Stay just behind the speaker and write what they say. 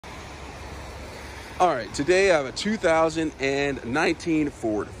All right, today I have a 2019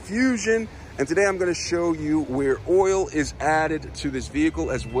 Ford Fusion, and today I'm going to show you where oil is added to this vehicle,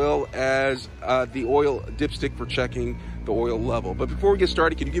 as well as the oil dipstick for checking the oil level. But before we get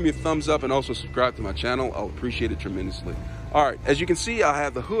started, can you give me a thumbs up and also subscribe to my channel? I'll appreciate it tremendously. All right, as you can see, I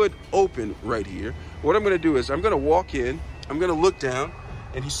have the hood open right here. What I'm going to do is I'm going to walk in, I'm going to look down,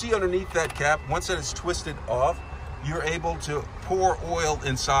 and you see underneath that cap, once that is twisted off, you're able to pour oil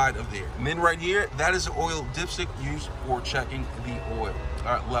inside of there. And then right here, that is the oil dipstick used for checking the oil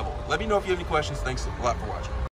level. Let me know if you have any questions. Thanks a lot for watching.